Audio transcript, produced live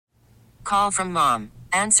call from mom.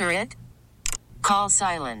 Answer it. Call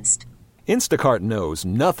silenced. Instacart knows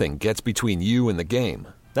nothing gets between you and the game.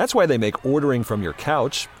 That's why they make ordering from your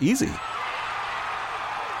couch easy.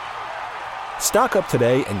 Stock up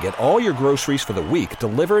today and get all your groceries for the week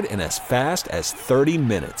delivered in as fast as 30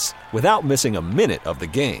 minutes without missing a minute of the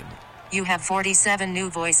game. You have 47 new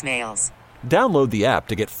voicemails. Download the app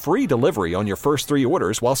to get free delivery on your first 3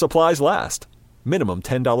 orders while supplies last. Minimum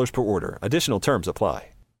 $10 per order. Additional terms apply.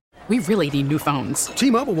 We really need new phones.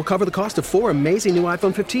 T-Mobile will cover the cost of 4 amazing new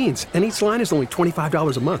iPhone 15s, and each line is only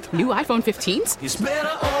 $25 a month. New iPhone 15s? It's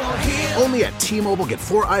better over here. Only at T-Mobile, get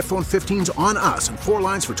 4 iPhone 15s on us and 4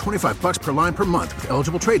 lines for $25 per line per month with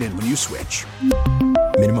eligible trade-in when you switch.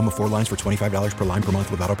 Minimum of 4 lines for $25 per line per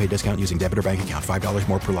month with autopay discount using debit or bank account. $5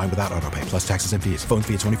 more per line without autopay, plus taxes and fees. Phone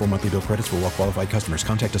fee at 24 monthly bill credits for well-qualified customers.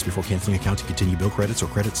 Contact us before canceling account to continue bill credits or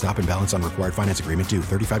credit stop and balance on required finance agreement due.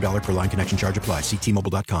 $35 per line connection charge applies. See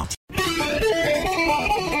T-Mobile.com.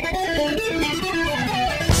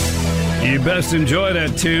 You best enjoy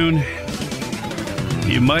that tune.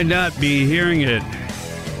 You might not be hearing it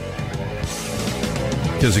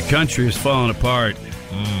because the country is falling apart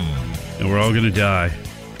and we're all going to die.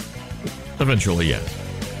 Eventually, yes.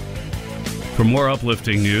 For more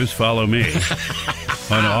uplifting news, follow me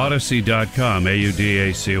on Odyssey.com,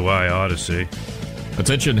 AUDACY, Odyssey.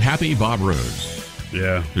 Attention, happy Bob Rose.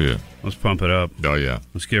 Yeah. Yeah. Let's pump it up. Oh, yeah.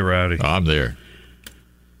 Let's get rowdy. I'm there.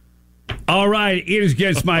 All right, it is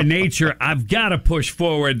against my nature. I've got to push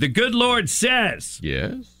forward. The good Lord says.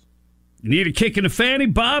 Yes? You need a kick in the fanny,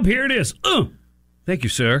 Bob? Here it is. Thank you,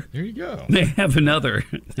 sir. There you go. May I have another.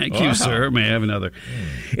 Thank you, sir. May I have another.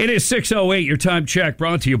 It is 6:08, your time check,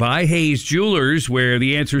 brought to you by Hayes Jewelers, where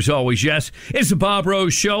the answer is always yes. It's the Bob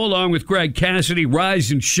Rose Show, along with Greg Cassidy.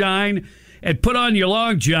 Rise and shine. And put on your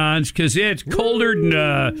long johns, because it's colder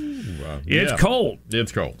than... it's cold.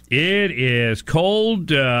 It's cold. It is cold,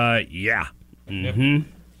 yeah. Mm-hmm.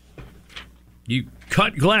 You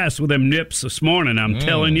cut glass with them nips this morning, I'm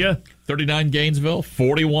telling you. 39 Gainesville,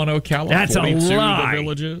 41 Ocala, That's 42 a lie. the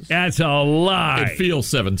Villages. That's a lie. It feels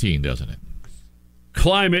 17, doesn't it?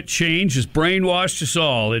 Climate change has brainwashed us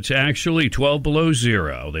all. It's actually 12 below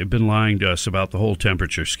zero. They've been lying to us about the whole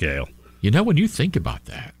temperature scale. You know, when you think about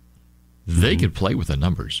that, they could play with the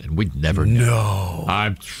numbers, and we'd never know. No.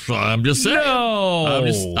 I'm just saying.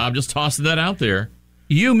 No. I'm just tossing that out there.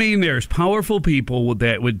 You mean there's powerful people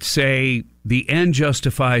that would say the end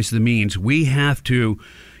justifies the means. We have to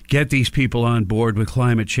get these people on board with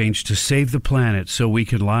climate change to save the planet so we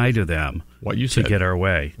can lie to them What you to said. get our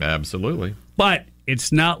way. Absolutely. But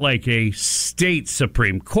it's not like a state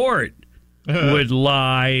Supreme Court would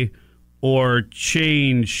lie or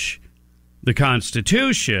change the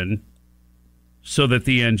Constitution so that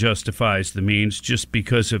the end justifies the means just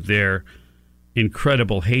because of their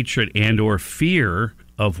incredible hatred and or fear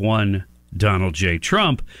of one Donald J.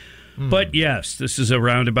 Trump. But yes, this is a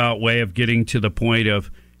roundabout way of getting to the point of,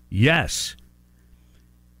 yes,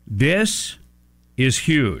 this is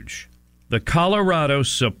huge. The Colorado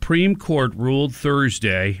Supreme Court ruled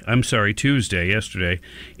Tuesday, yesterday,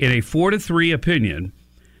 in a 4-3 opinion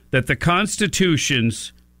that the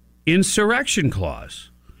Constitution's insurrection clause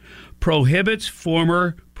prohibits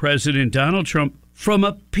former President Donald Trump from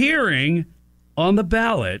appearing on the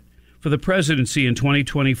ballot for the presidency in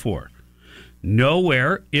 2024.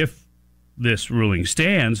 Nowhere, if this ruling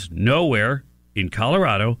stands, nowhere in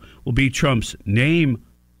Colorado will be Trump's name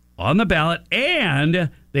on the ballot, and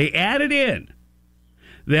they added in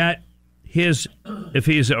that if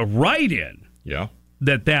he's a write-in,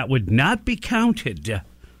 that would not be counted.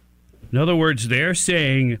 In other words, they're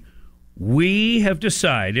saying, we have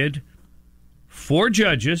decided 4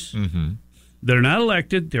 judges that are not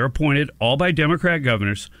elected, they're appointed all by Democrat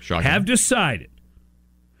governors, have decided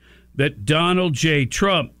that Donald J.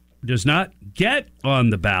 Trump does not get on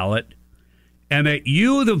the ballot and that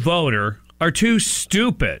you, the voter, are too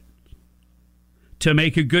stupid to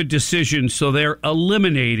make a good decision, so they're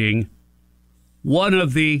eliminating one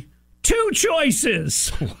of the 2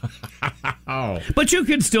 choices. But you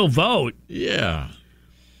can still vote. Yeah,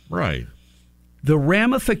 right. The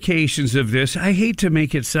ramifications of this, I hate to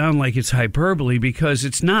make it sound like it's hyperbole because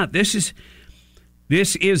it's not. This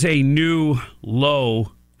is a new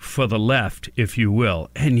low for the left, if you will.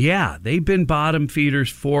 And yeah, they've been bottom feeders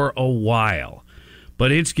for a while,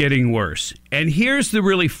 but it's getting worse. And here's the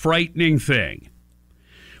really frightening thing.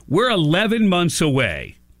 We're 11 months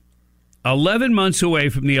away from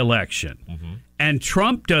the election, and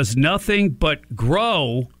Trump does nothing but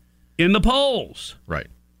grow in the polls. Right.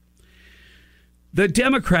 The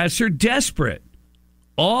Democrats are desperate.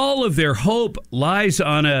 All of their hope lies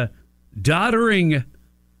on a doddering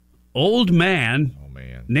old man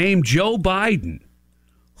named Joe Biden,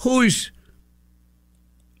 who's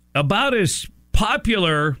about as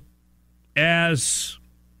popular as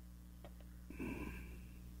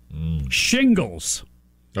shingles.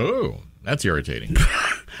 Oh, that's irritating.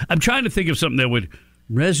 I'm trying to think of something that would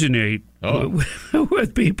resonate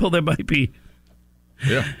with people that might be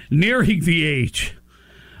nearing the age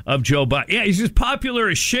of Joe Biden. Yeah, he's as popular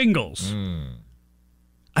as shingles.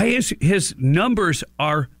 His numbers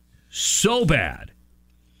are so bad.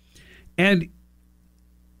 And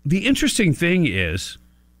the interesting thing is,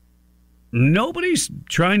 nobody's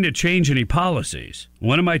trying to change any policies.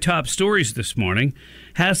 One of my top stories this morning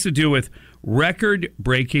has to do with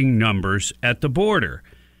record-breaking numbers at the border.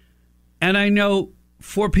 And I know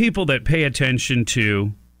for people that pay attention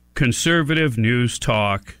to conservative news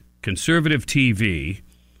talk, conservative TV,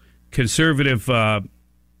 conservative,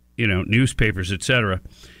 newspapers, etc.,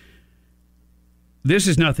 this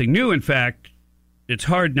is nothing new. In fact, it's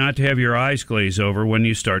hard not to have your eyes glaze over when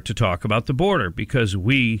you start to talk about the border, because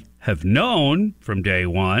we have known from day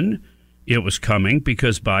one it was coming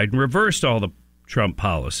because Biden reversed all the Trump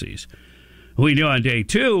policies. We knew on day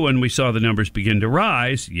two when we saw the numbers begin to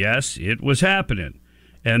rise, yes, it was happening.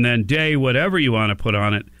 And then day whatever you want to put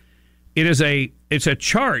on it, it's a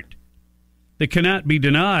chart that cannot be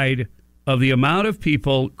denied of the amount of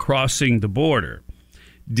people crossing the border.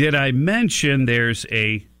 Did I mention there's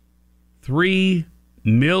a 3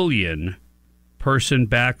 million person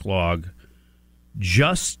backlog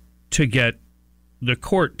just to get the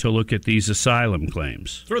court to look at these asylum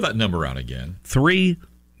claims? Throw that number out again. 3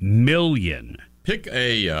 million. Pick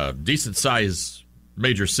a decent-sized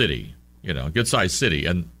major city, good-sized city,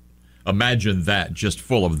 and imagine that just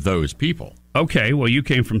full of those people. Okay, well, you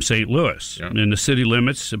came from St. Louis. Yeah. In the city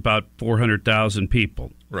limits, about 400,000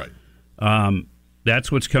 people. Right.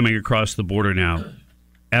 That's what's coming across the border now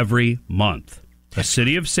every month. The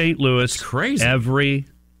city of St. Louis, it's crazy. Every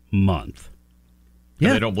month.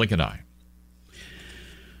 And they don't blink an eye.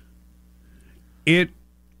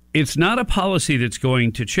 It's not a policy that's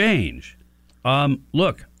going to change.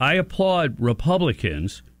 Look, I applaud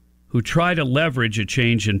Republicans who try to leverage a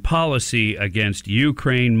change in policy against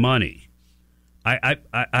Ukraine money. I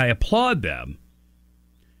applaud them.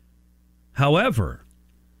 However,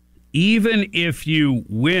 even if you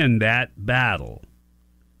win that battle,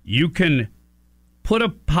 you can put a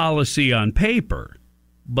policy on paper,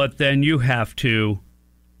 but then you have to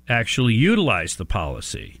actually utilize the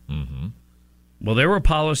policy. Mm-hmm. Well, there were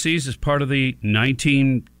policies as part of the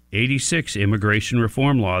 1986 immigration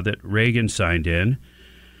reform law that Reagan signed in,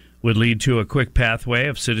 would lead to a quick pathway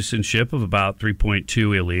of citizenship of about 3.2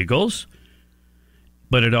 illegals.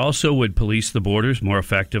 But it also would police the borders more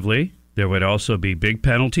effectively. There would also be big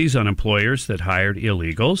penalties on employers that hired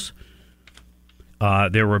illegals.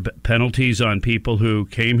 There were penalties on people who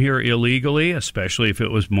came here illegally, especially if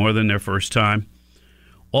it was more than their first time.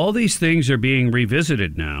 All these things are being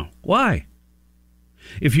revisited now. Why?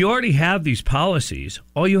 If you already have these policies,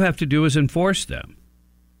 all you have to do is enforce them.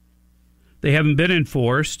 They haven't been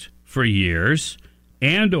enforced for years,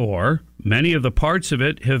 and or many of the parts of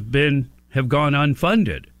it have gone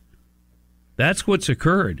unfunded. That's what's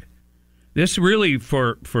occurred. This really,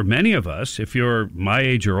 for many of us, if you're my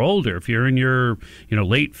age or older, if you're in your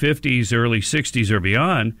late 50s, early 60s or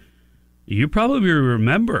beyond, you probably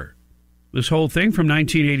remember this whole thing from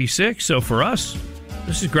 1986. So for us,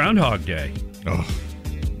 this is Groundhog Day. Oh,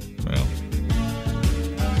 well.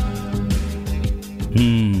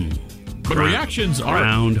 But reactions are...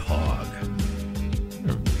 Groundhog.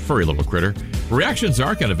 Furry little critter. Reactions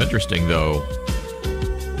are kind of interesting, though,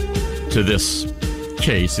 to this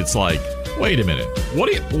case. It's like, wait a minute. What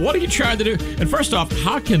are you trying to do? And first off,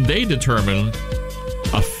 how can they determine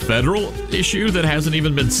a federal issue that hasn't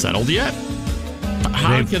even been settled yet?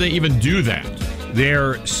 How can they even do that?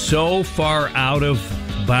 They're so far out of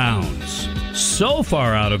bounds. So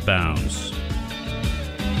far out of bounds.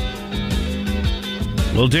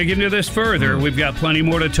 We'll dig into this further. We've got plenty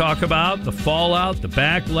more to talk about. The fallout, the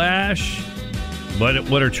backlash.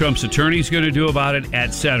 What are Trump's attorneys going to do about it,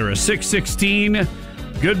 etc. 6:16.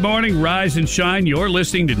 Good morning, rise and shine. You're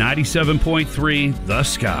listening to 97.3 The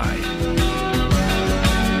Sky.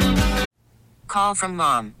 Call from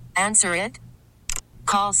mom. Answer it.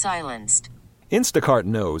 Call silenced. Instacart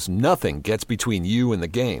knows nothing gets between you and the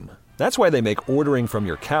game. That's why they make ordering from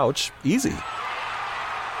your couch easy.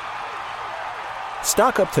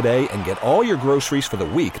 Stock up today and get all your groceries for the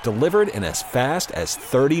week delivered in as fast as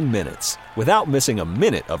 30 minutes without missing a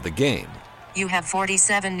minute of the game. You have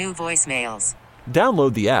 47 new voicemails.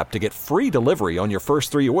 Download the app to get free delivery on your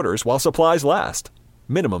first 3 orders while supplies last.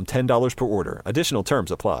 Minimum $10 per order. Additional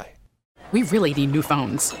terms apply. We really need new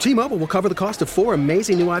phones. T-Mobile will cover the cost of 4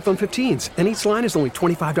 amazing new iPhone 15s, and each line is only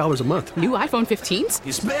 $25 a month. New iPhone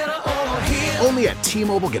 15s? Only at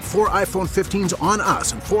T-Mobile, get 4 iPhone 15s on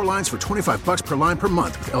us and 4 lines for $25 per line per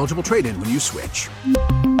month with eligible trade-in when you switch.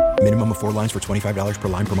 Minimum of 4 lines for $25 per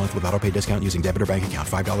line per month with autopay discount using debit or bank account.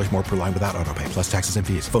 $5 more per line without autopay, plus taxes and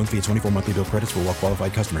fees. Phone fee at 24 monthly bill credits for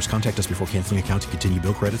well-qualified customers. Contact us before canceling account to continue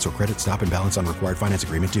bill credits or credit stop and balance on required finance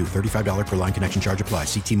agreement due. $35 per line connection charge applies.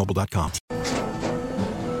 See T-Mobile.com.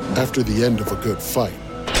 After the end of a good fight,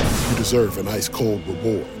 you deserve an ice-cold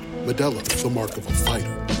reward. Modelo is the mark of a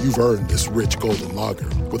fighter. You've earned this rich golden lager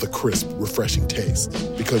with a crisp, refreshing taste.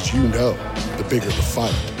 Because you know, the bigger the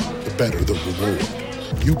fight, the better the reward.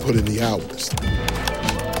 You put in the hours,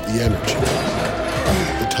 the energy,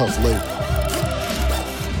 the tough labor.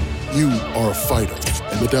 You are a fighter,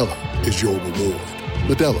 and Modelo is your reward.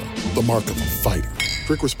 Modelo, the mark of a fighter.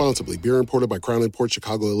 Drink responsibly. Beer imported by Crown Imports,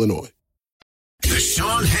 Chicago, Illinois. The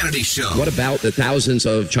Sean Hannity Show. What about the thousands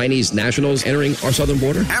of Chinese nationals entering our southern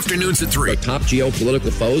border? Afternoons at 3. Our top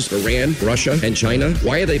geopolitical foes, Iran, Russia, and China.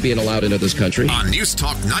 Why are they being allowed into this country? On News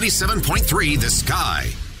Talk 97.3, The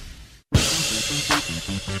Sky.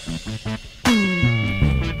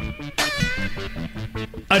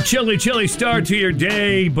 A chilly start to your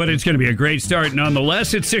day, but it's going to be a great start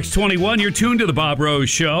nonetheless. It's 6:21. You're tuned to the Bob Rose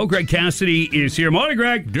Show. Greg Cassidy is here. Morning,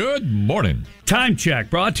 Greg. Good morning. Time check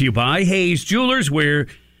brought to you by Hayes Jewelers, where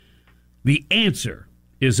the answer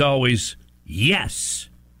is always yes.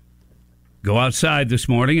 Go outside this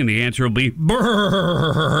morning, and the answer will be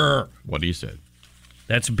brrr. What do you say?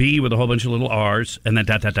 That's B with a whole bunch of little R's, and then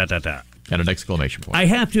dot. And an exclamation point. I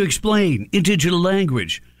have to explain in digital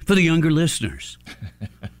language for the younger listeners.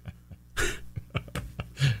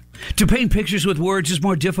 To paint pictures with words is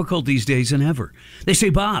more difficult these days than ever. They say,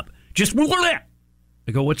 Bob, just blah. I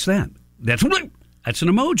go, what's that? That's an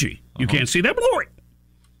emoji. You can't see that.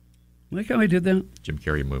 Like how I did that? Jim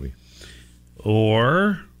Carrey movie.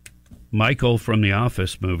 Or Michael from The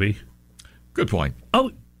Office movie. Good point.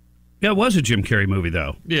 Oh, yeah, it was a Jim Carrey movie,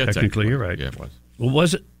 though. Yeah, technically, you're right. Yeah, it was. Well,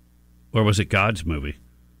 was it? Or was it God's movie?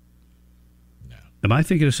 No. Am I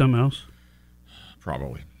thinking of something else?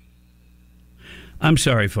 Probably. I'm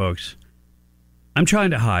sorry, folks. I'm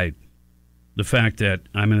trying to hide the fact that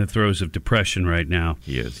I'm in the throes of depression right now.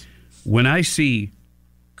 He is. When I see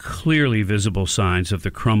clearly visible signs of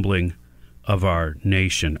the crumbling of our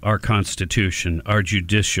nation, our Constitution, our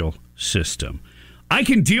judicial system, I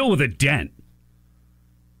can deal with a dent.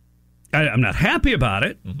 I'm not happy about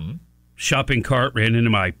it. Mm-hmm. Shopping cart ran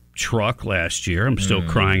into my truck last year. I'm still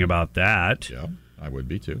crying about that. Yeah, I would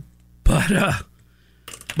be too.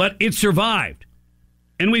 But it survived.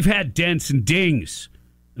 And we've had dents and dings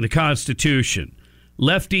in the Constitution.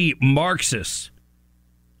 Lefty Marxists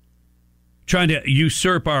trying to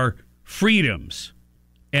usurp our freedoms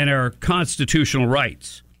and our constitutional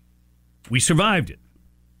rights. We survived it.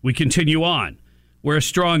 We continue on. We're a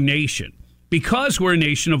strong nation. Because we're a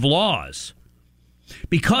nation of laws.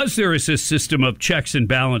 Because there is a system of checks and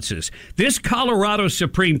balances. This Colorado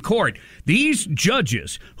Supreme Court, these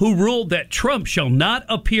judges who ruled that Trump shall not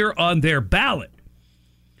appear on their ballot,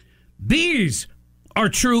 these are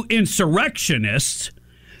true insurrectionists.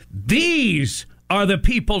 These are the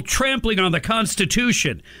people trampling on the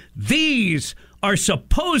Constitution. These are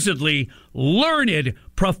supposedly learned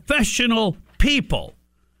professional people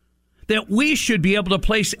that we should be able to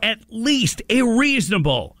place at least a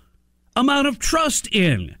reasonable amount of trust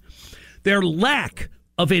in. Their lack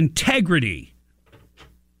of integrity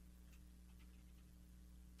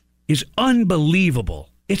is unbelievable.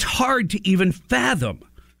 It's hard to even fathom.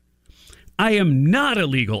 I am not a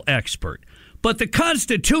legal expert, but the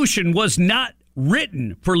Constitution was not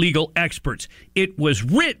written for legal experts. It was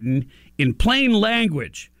written in plain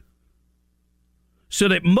language so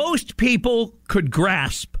that most people could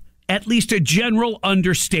grasp at least a general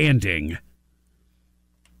understanding.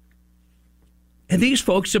 And these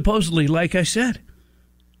folks, supposedly, like I said,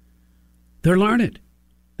 they're learned.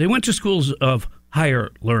 They went to schools of higher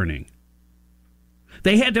learning.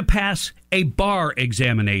 They had to pass a bar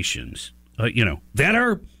examinations, that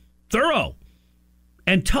are thorough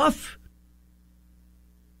and tough.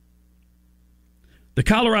 The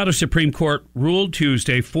Colorado Supreme Court ruled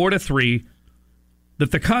Tuesday 4-3 that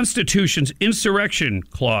the Constitution's insurrection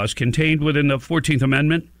clause contained within the 14th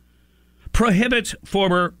Amendment prohibits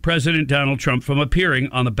former President Donald Trump from appearing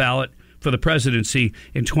on the ballot for the presidency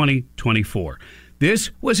in 2024. This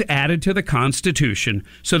was added to the Constitution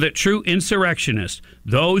so that true insurrectionists,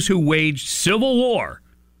 those who waged civil war,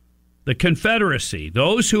 the Confederacy,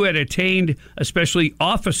 those who had attained especially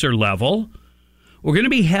officer level, were going to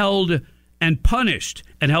be held and punished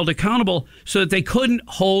and held accountable so that they couldn't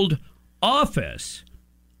hold office.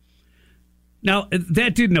 Now,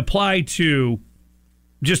 that didn't apply to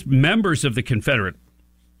just members of the Confederate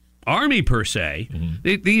Army, per se.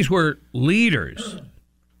 These were leaders.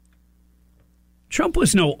 Trump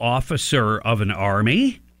was no officer of an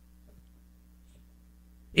army.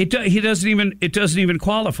 It doesn't even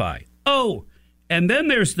qualify. Oh, and then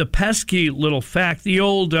there's the pesky little fact, the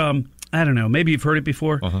old, I don't know, maybe you've heard it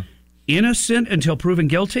before. Innocent until proven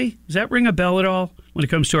guilty? Does that ring a bell at all when it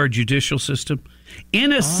comes to our judicial system?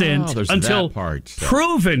 Innocent until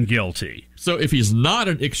proven guilty. So if he's not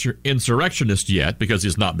an insurrectionist yet, because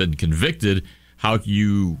he's not been convicted, how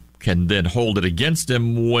you can then hold it against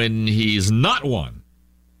him when he's not one?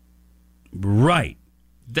 Right.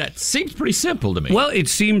 That seems pretty simple to me. Well, it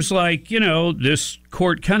seems like, this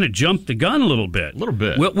court kind of jumped the gun a little bit.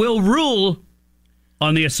 We'll rule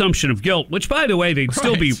on the assumption of guilt, which, by the way, they'd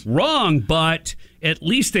still be wrong, but at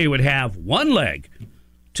least they would have one leg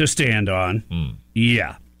to stand on.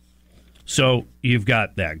 Yeah. So you've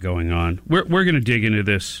got that going on. We're going to dig into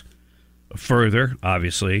this further,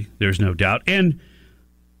 obviously. There's no doubt. And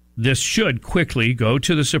this should quickly go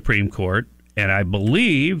to the Supreme Court, and I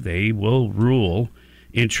believe they will rule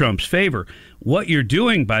in Trump's favor. What you're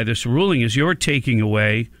doing by this ruling is you're taking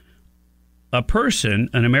away a person,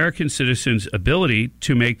 an American citizen's ability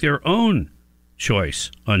to make their own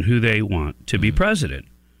choice on who they want to be president.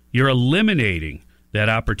 You're eliminating that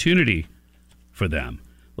opportunity for them.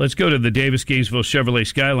 Let's go to the Davis-Gainesville Chevrolet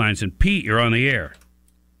Skylines. And Pete, you're on the air.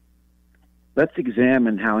 Let's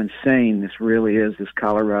examine how insane this really is, this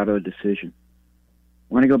Colorado decision.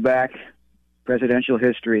 I want to go back, presidential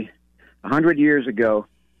history. 100 years ago,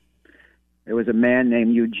 there was a man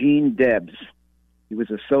named Eugene Debs. He was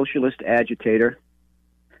a socialist agitator.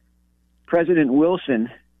 President Wilson,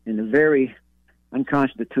 in a very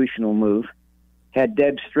unconstitutional move, had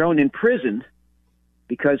Debs thrown in prison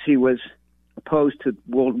because he was opposed to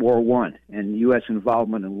World War I and U.S.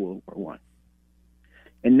 involvement in World War I.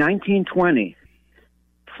 In 1920,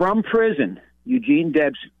 from prison, Eugene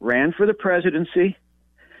Debs ran for the presidency,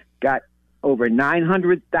 got over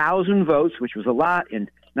 900,000 votes, which was a lot in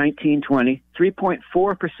 1920,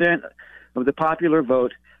 3.4% of the popular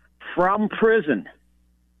vote, from prison.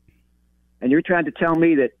 And you're trying to tell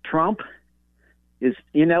me that Trump is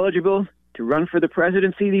ineligible to run for the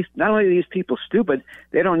presidency? Not only are these people stupid,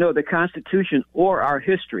 they don't know the Constitution or our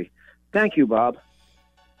history. Thank you, Bob.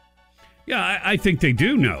 Yeah, I think they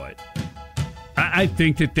do know it. I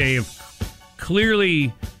think that they have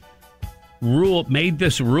clearly made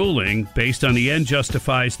this ruling based on the end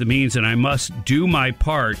justifies the means, and I must do my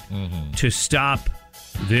part to stop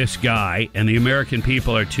this guy, and the American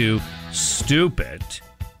people are too stupid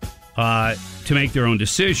to make their own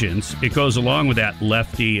decisions. It goes along with that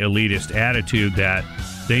lefty elitist attitude that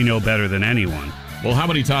they know better than anyone. Well, how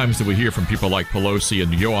many times do we hear from people like Pelosi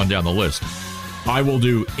and go on down the list? I will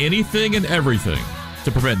do anything and everything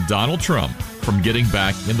to prevent Donald Trump from getting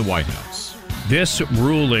back in the White House. This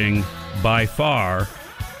ruling, by far,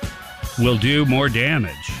 will do more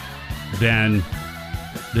damage than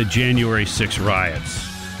the January 6 riots,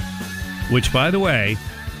 which, by the way,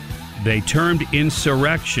 they termed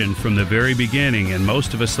insurrection from the very beginning, and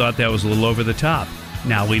most of us thought that was a little over the top.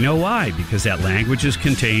 Now we know why, because that language is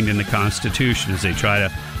contained in the Constitution as they try to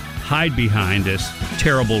hide behind this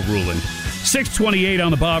terrible ruling. 628 on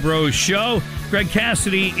the Bob Rose Show. Greg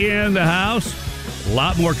Cassidy in the house. A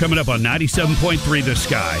lot more coming up on 97.3 The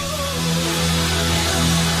Sky.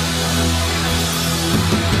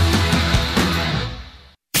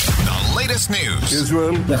 News.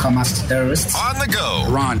 Israel, the Hamas terrorists. On the go.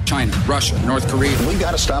 Iran, China, Russia, North Korea. We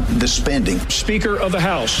got to stop the spending. Speaker of the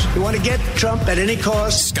House. You want to get Trump at any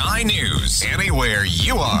cost? Sky News. Anywhere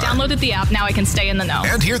you are. Downloaded the app. Now I can stay in the know.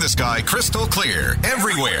 And hear the Sky crystal clear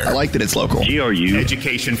everywhere. I like that it's local. GRU.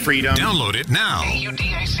 Education freedom. Download it now.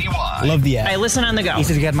 AUDACY. Love the app. I listen on the go.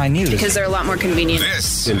 Easy to get my news. Because they're a lot more convenient.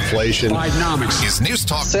 This. Inflation. Bidenomics. Is News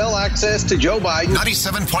Talk. Sell access to Joe Biden.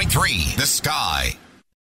 97.3 The Sky.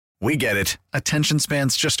 We get it. Attention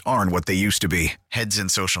spans just aren't what they used to be. Heads in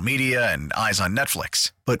social media and eyes on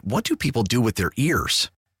Netflix. But what do people do with their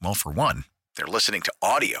ears? Well, for one, they're listening to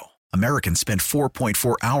audio. Americans spend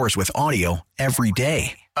 4.4 hours with audio every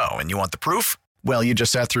day. Oh, and you want the proof? Well, you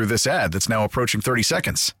just sat through this ad that's now approaching 30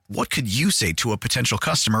 seconds. What could you say to a potential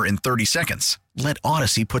customer in 30 seconds? Let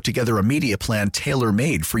Odyssey put together a media plan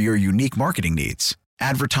tailor-made for your unique marketing needs.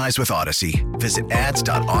 Advertise with Odyssey. Visit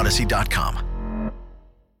ads.odyssey.com.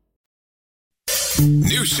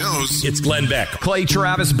 New shows. It's Glenn Beck. Clay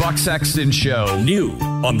Travis, Buck Sexton Show. New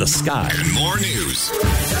on The Sky. And more news.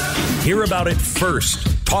 Hear about it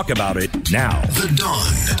first. Talk about it now. The dawn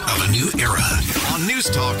of a new era on News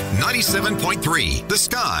Talk 97.3, The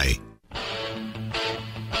Sky.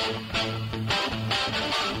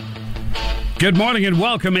 Good morning and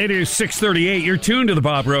welcome. It is 6:38. You're tuned to the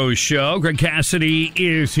Bob Rose Show. Greg Cassidy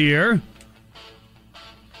is here.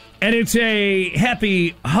 And it's a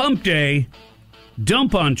happy hump day,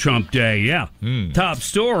 dump on Trump day. Yeah. Top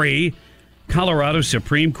story, Colorado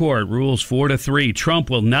Supreme Court rules 4-3. Trump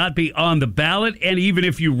will not be on the ballot, and even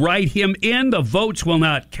if you write him in, the votes will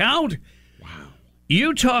not count. Wow.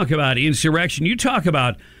 You talk about insurrection. You talk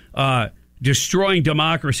about destroying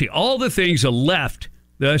democracy. All the things the left,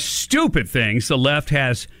 the stupid things the left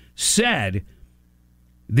has said,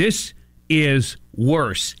 this is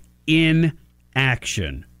worse in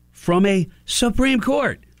action from a Supreme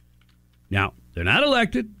Court. Now, they're not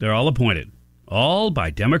elected. They're all appointed. All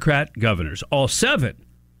by Democrat governors. All 7.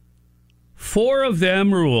 4 of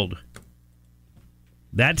them ruled.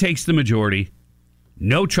 That takes the majority.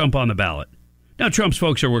 No Trump on the ballot. Now, Trump's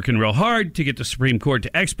folks are working real hard to get the Supreme Court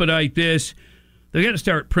to expedite this. They're going to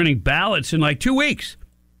start printing ballots in like 2 weeks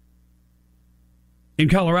in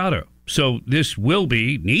Colorado. So this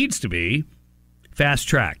needs to be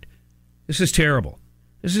fast-tracked. This is terrible.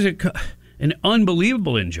 This is an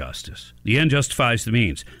unbelievable injustice. The end justifies the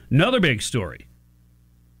means. Another big story.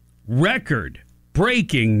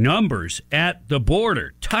 Record-breaking numbers at the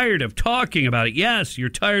border. Tired of talking about it. Yes, you're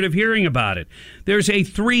tired of hearing about it. There's a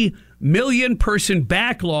 3 million person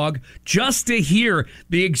backlog just to hear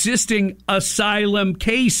the existing asylum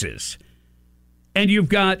cases. And you've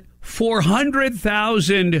got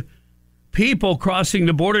 400,000 people crossing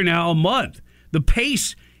the border now a month. The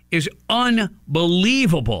pace is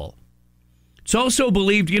unbelievable. It's also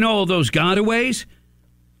believed, those gotaways?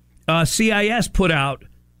 CIS put out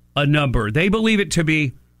a number. They believe it to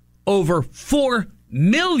be over 4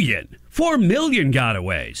 million. 4 million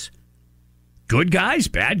gotaways. Good guys,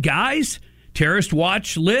 bad guys, terrorist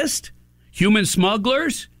watch list, human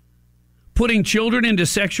smugglers, putting children into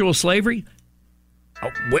sexual slavery.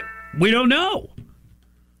 We don't know.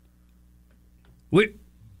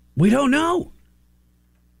 We don't know.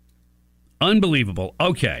 Unbelievable.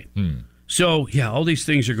 Okay. So, all these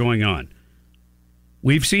things are going on.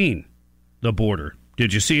 We've seen the border.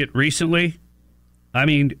 Did you see it recently? I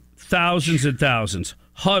mean, thousands and thousands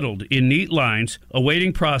huddled in neat lines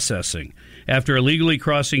awaiting processing after illegally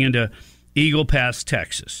crossing into Eagle Pass,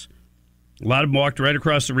 Texas. A lot of them walked right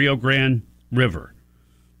across the Rio Grande River.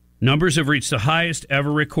 Numbers have reached the highest ever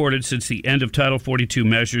recorded since the end of Title 42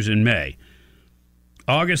 measures in May.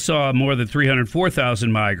 August saw more than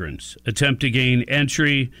 304,000 migrants attempt to gain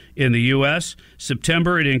entry in the U.S.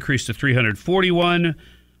 September, it increased to 341.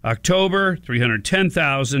 October,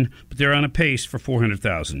 310,000, but they're on a pace for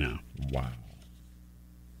 400,000 now. Wow.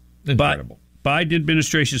 Incredible. But Biden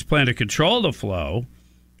administration's plan to control the flow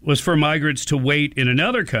was for migrants to wait in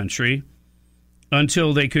another country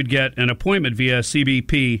until they could get an appointment via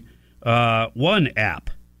CBP One app,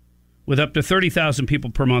 with up to 30,000 people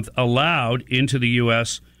per month allowed into the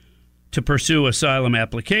U.S. to pursue asylum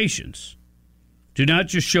applications. Do not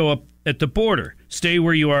just show up at the border. Stay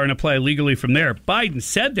where you are and apply legally from there. Biden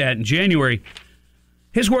said that in January.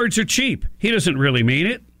 His words are cheap. He doesn't really mean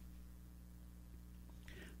it.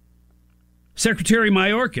 Secretary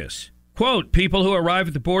Mayorkas, quote, people who arrive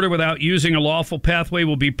at the border without using a lawful pathway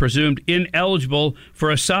will be presumed ineligible for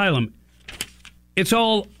asylum. It's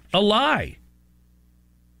all a lie.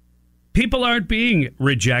 People aren't being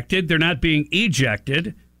rejected. They're not being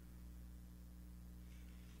ejected.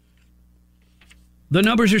 The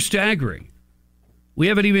numbers are staggering. We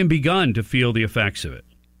haven't even begun to feel the effects of it.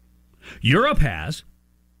 Europe has.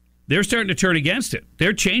 They're starting to turn against it.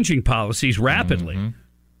 They're changing policies rapidly. Mm-hmm.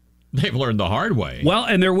 They've learned the hard way. Well,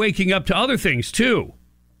 and they're waking up to other things, too.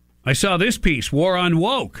 I saw this piece, War on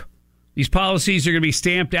Woke. These policies are going to be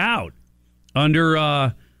stamped out under,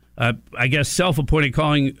 I guess, self-appointed,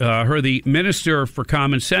 calling her the Minister for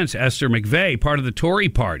Common Sense, Esther McVeigh, part of the Tory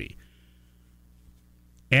party.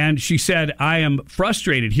 And she said, I am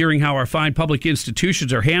frustrated hearing how our fine public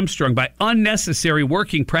institutions are hamstrung by unnecessary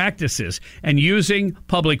working practices and using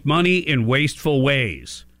public money in wasteful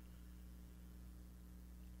ways.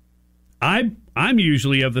 I'm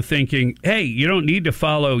usually of the thinking, hey, you don't need to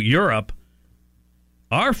follow Europe.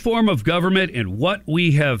 Our form of government and what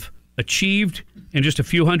we have achieved in just a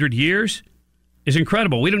few hundred years is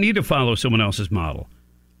incredible. We don't need to follow someone else's model.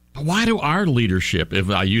 Why do our leadership, if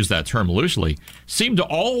I use that term loosely, seem to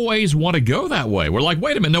always want to go that way? We're like,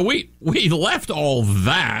 wait a minute, no, we left all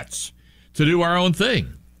that to do our own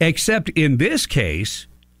thing. Except in this case,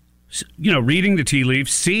 reading the tea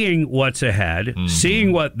leaves, seeing what's ahead,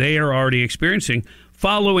 seeing what they are already experiencing,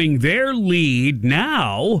 following their lead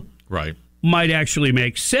now right. might actually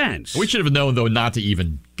make sense. We should have known, though, not to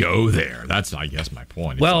even go there. That's, I guess, my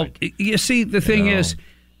point. It's well, you see, the thing is,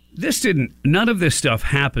 none of this stuff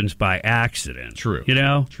happens by accident. True.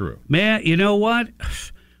 True. Man, you know what?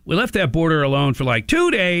 We left that border alone for like 2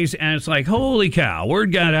 days, and it's like, holy cow,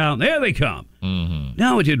 word got out, and there they come. Mm-hmm.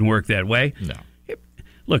 No, it didn't work that way. No.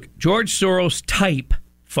 Look, George Soros type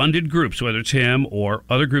funded groups, whether it's him or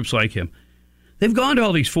other groups like him, they've gone to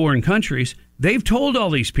all these foreign countries. They've told all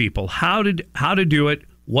these people how to do it,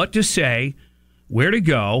 what to say, where to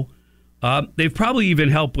go. They've probably even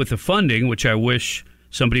helped with the funding, which I wish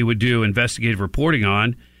somebody would do investigative reporting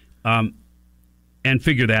on, and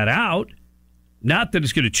figure that out. Not that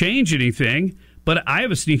it's going to change anything, but I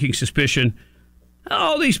have a sneaking suspicion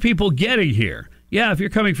all these people getting here. Yeah, if you're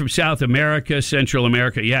coming from South America, Central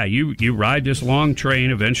America, yeah, you ride this long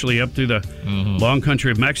train eventually up through the long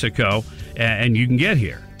country of Mexico, and you can get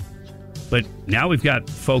here. But now we've got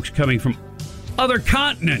folks coming from other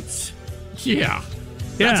continents. Yeah.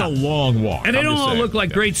 That's a long walk. And they don't all look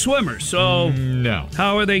like great swimmers. So no.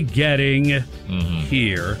 How are they getting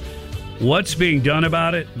here? What's being done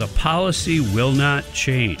about it? The policy will not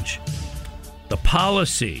change. The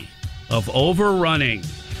policy of overrunning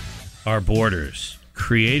our borders,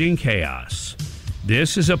 creating chaos.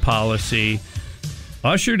 This is a policy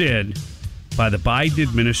ushered in by the Biden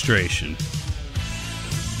administration.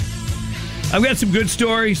 I've got some good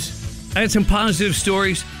stories. I had some positive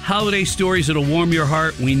stories, holiday stories that'll warm your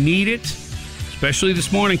heart. We need it, especially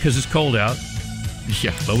this morning because it's cold out.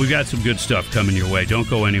 Yeah. But we've got some good stuff coming your way. Don't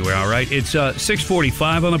go anywhere, all right? It's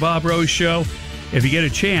 6:45 on the Bob Rose Show. If you get a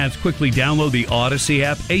chance, quickly download the Odyssey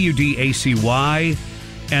app, AUDACY,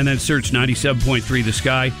 and then search 97.3 The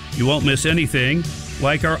Sky. You won't miss anything,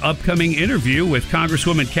 like our upcoming interview with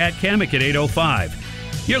Congresswoman Kat Kammack at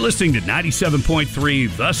 8:05. You're listening to 97.3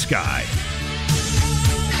 The Sky.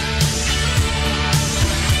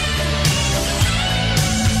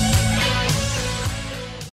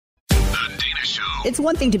 It's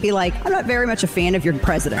one thing to be like, I'm not very much a fan of your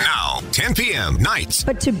president. Now, 10 p.m. nights.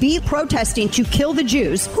 But to be protesting to kill the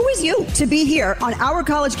Jews, who is you? To be here on our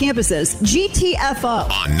college campuses, GTFO.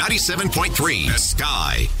 On 97.3 The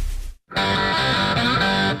Sky.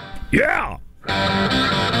 Yeah.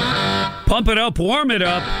 Pump it up, warm it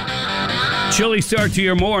up. Chilly start to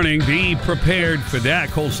your morning. Be prepared for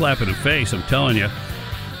that. Cold slap in the face, I'm telling you.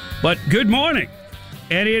 But good morning.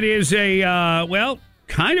 And it is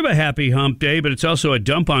kind of a happy hump day, but it's also a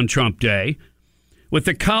dump on Trump day. With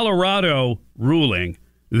the Colorado ruling,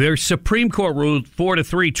 their Supreme Court ruled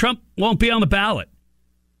 4-3. Trump won't be on the ballot.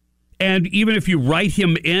 And even if you write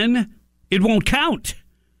him in, it won't count.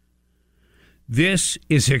 This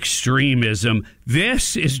is extremism.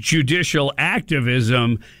 This is judicial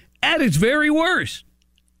activism at its very worst.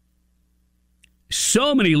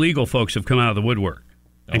 So many legal folks have come out of the woodwork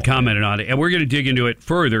and commented on it. And we're going to dig into it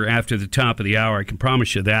further after the top of the hour. I can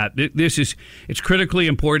promise you that. It's critically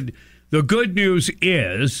important. The good news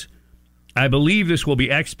is, I believe this will be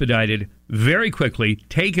expedited very quickly,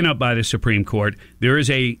 taken up by the Supreme Court. There is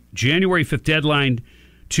a January 5th deadline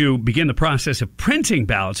to begin the process of printing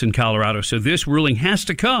ballots in Colorado. So this ruling has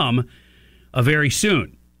to come very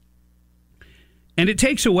soon. And it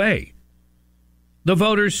takes away the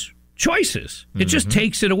voters' choices. It just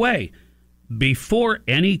takes it away before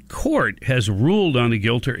any court has ruled on the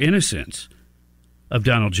guilt or innocence of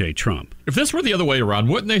Donald J. Trump. If this were the other way around,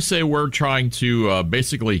 wouldn't they say we're trying to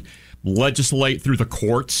basically legislate through the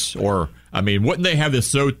courts? Or, I mean, wouldn't they have this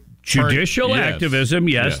so... Judicial activism,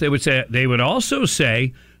 yes. They would say. They would also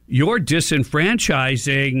say you're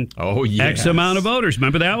disenfranchising X amount of voters.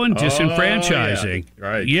 Remember that one? Disenfranchising. Yeah.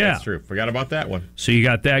 Right. Yeah. That's true. Forgot about that one. So you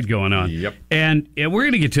got that going on. Yep. And we're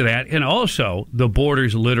going to get to that. And also, the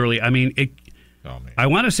borders literally, I mean, I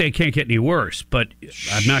want to say it can't get any worse, but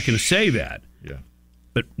I'm not going to say that. Yeah.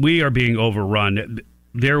 But we are being overrun.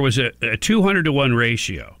 There was a 200-to-1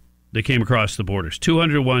 ratio that came across the borders.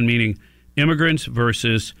 200-to-1 meaning immigrants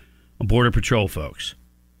versus Border Patrol folks.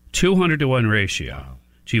 200-to-1 ratio. Wow.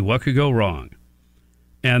 Gee, what could go wrong?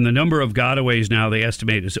 And the number of gotaways now, they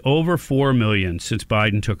estimate, is over 4 million since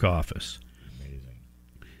Biden took office. Amazing.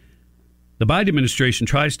 The Biden administration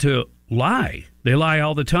tries to lie. They lie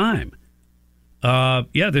all the time.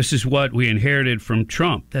 This is what we inherited from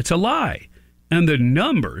Trump. That's a lie. And the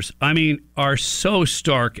numbers, I mean, are so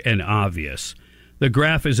stark and obvious. The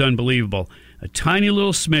graph is unbelievable. A tiny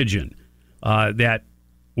little smidgen that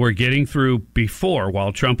we're getting through before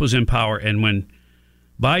while Trump was in power. And when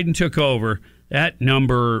Biden took over, that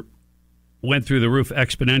number went through the roof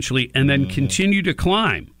exponentially and then continued to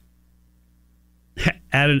climb.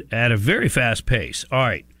 at a very fast pace. All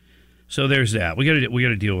right, so there's that. We got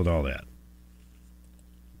to deal with all that.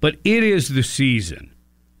 But it is the season.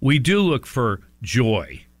 We do look for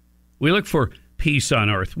joy. We look for peace on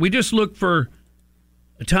earth. We just look for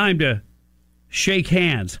a time to shake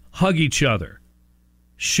hands, hug each other,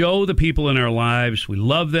 show the people in our lives we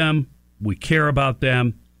love them, we care about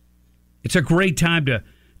them. It's a great time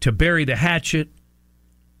to bury the hatchet.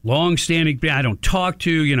 Long-standing, I don't talk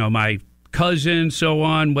to, my cousin, so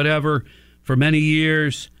on, whatever, for many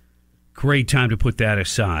years. Great time to put that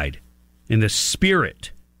aside in the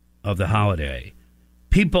spirit of the holiday.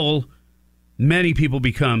 Many people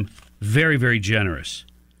become very, very generous.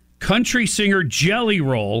 Country singer Jelly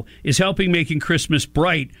Roll is helping making Christmas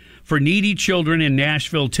bright for needy children in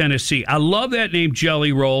Nashville, Tennessee. I love that name,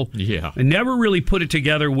 Jelly Roll. Yeah. I never really put it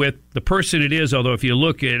together with the person it is, although if you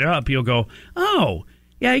look it up, you'll go, oh,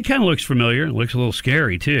 yeah, he kind of looks familiar. It looks a little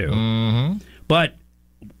scary, too. Mm-hmm. But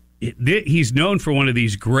he's known for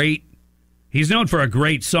he's known for a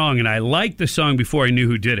great song, and I liked the song before I knew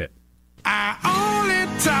who did it. I only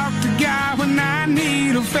talk to God when I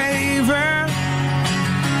need a favor,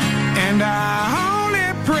 and I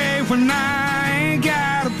only pray when I ain't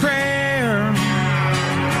got a prayer.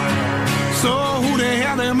 So who the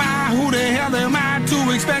hell am I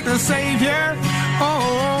to expect a savior?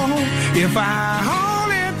 Oh, if I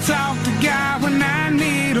only talk to God when I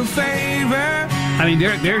need a favor. I mean,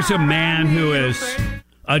 there's a man who is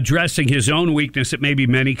addressing his own weakness that maybe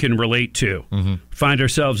many can relate to. Mm-hmm. Find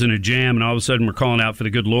ourselves in a jam, and all of a sudden we're calling out for the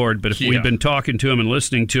good Lord. But if we'd been talking to him and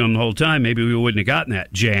listening to him the whole time, maybe we wouldn't have gotten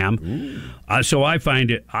that jam. So I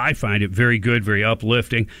find it very good, very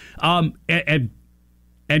uplifting,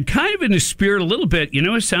 and kind of in the spirit a little bit.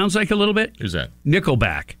 It sounds like a little bit. Who's that?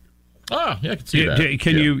 Nickelback. Oh, yeah, I can see that.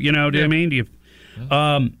 Can you? Do I mean? Do you?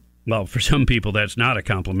 Well, for some people that's not a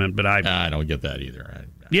compliment, but I don't get that either.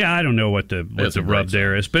 I don't know what the rub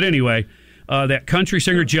there is. But anyway, that country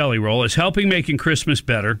singer Jelly Roll is helping making Christmas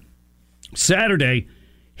better. Saturday,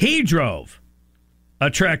 he drove a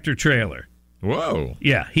tractor trailer. Whoa.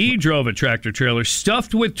 Yeah, he drove a tractor trailer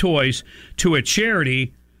stuffed with toys to a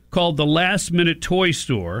charity called the Last Minute Toy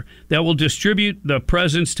Store that will distribute the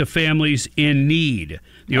presents to families in need.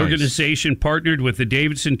 The organization partnered with the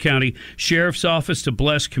Davidson County Sheriff's Office to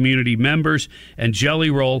bless community members, and Jelly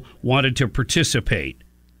Roll wanted to participate.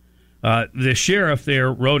 The sheriff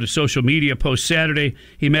there wrote a social media post Saturday.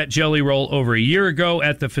 He met Jelly Roll over a year ago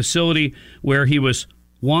at the facility where he was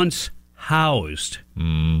once housed.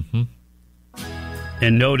 Mm-hmm.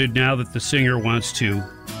 And noted now that the singer wants to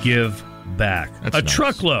give back. That's a nice.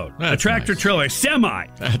 Truckload, That's a tractor nice. trailer, semi.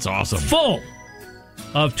 That's awesome. Full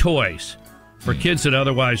of toys for kids that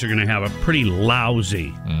otherwise are going to have a pretty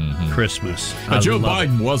lousy Christmas. Joe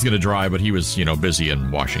Biden was going to drive, but he was, busy in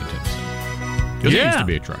Washington. Because he used to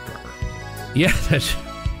be a truck driver. Yeah, that's...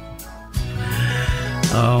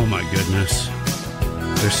 Oh, my goodness.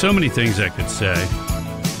 There's so many things I could say.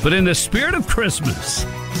 But in the spirit of Christmas,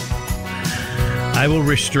 I will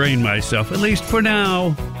restrain myself, at least for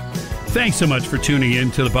now. Thanks so much for tuning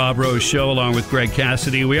in to the Bob Rose Show along with Greg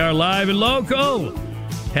Cassidy. We are live and local.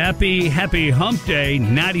 Happy Hump Day,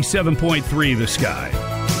 97.3 The Sky.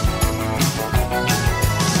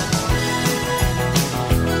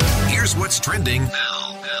 Here's what's trending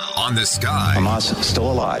on The Sky. Hamas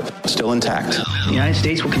still alive, still intact. The United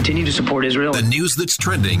States will continue to support Israel. The news that's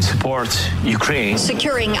trending. Support Ukraine.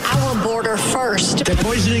 Securing our border first. They're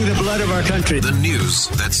poisoning the blood of our country. The news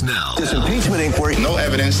that's now. This impeachment inquiry, no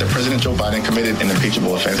evidence that President Joe Biden committed an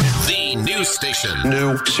impeachable offense. The news station.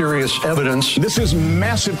 New serious evidence. This is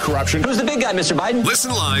massive corruption. Who's the big guy, Mr. Biden?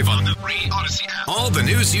 Listen live on the free Odyssey app. All the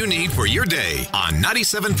news you need for your day on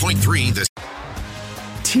 97.3 The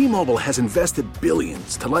T-Mobile has invested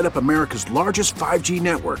billions to light up America's largest 5G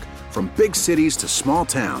network, from big cities to small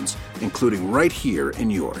towns, including right here in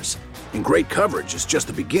yours. And great coverage is just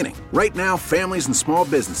the beginning. Right now, families and small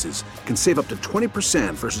businesses can save up to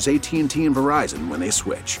 20% versus AT&T and Verizon when they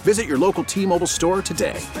switch. Visit your local T-Mobile store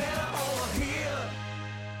today.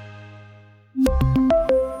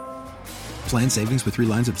 Plan savings with 3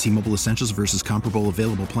 lines of T-Mobile Essentials versus comparable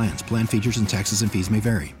available plans. Plan features and taxes and fees may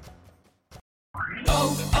vary.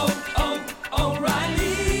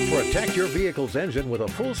 Protect your vehicle's engine with a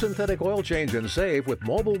full synthetic oil change and save with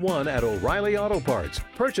Mobile One at O'Reilly Auto Parts.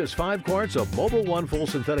 Purchase 5 quarts of Mobile One full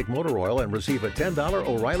synthetic motor oil and receive a $10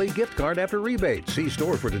 O'Reilly gift card after rebate. See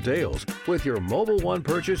store for details. With your Mobile One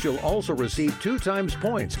purchase, you'll also receive 2 times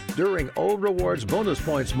points during O Rewards Bonus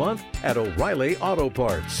Points Month at O'Reilly Auto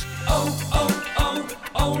Parts.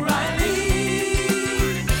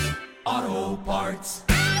 O'Reilly Auto Parts.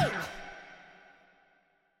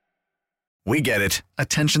 We get it.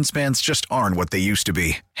 Attention spans just aren't what they used to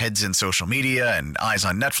be. Heads in social media and eyes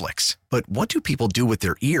on Netflix. But what do people do with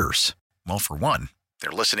their ears? Well, for one,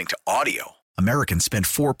 they're listening to audio. Americans spend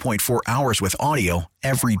 4.4 hours with audio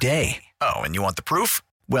every day. Oh, and you want the proof?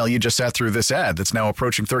 Well, you just sat through this ad that's now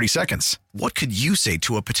approaching 30 seconds. What could you say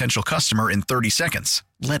to a potential customer in 30 seconds?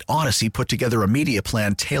 Let Odyssey put together a media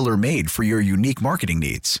plan tailor-made for your unique marketing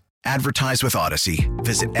needs. Advertise with Odyssey.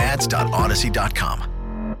 Visit ads.odyssey.com.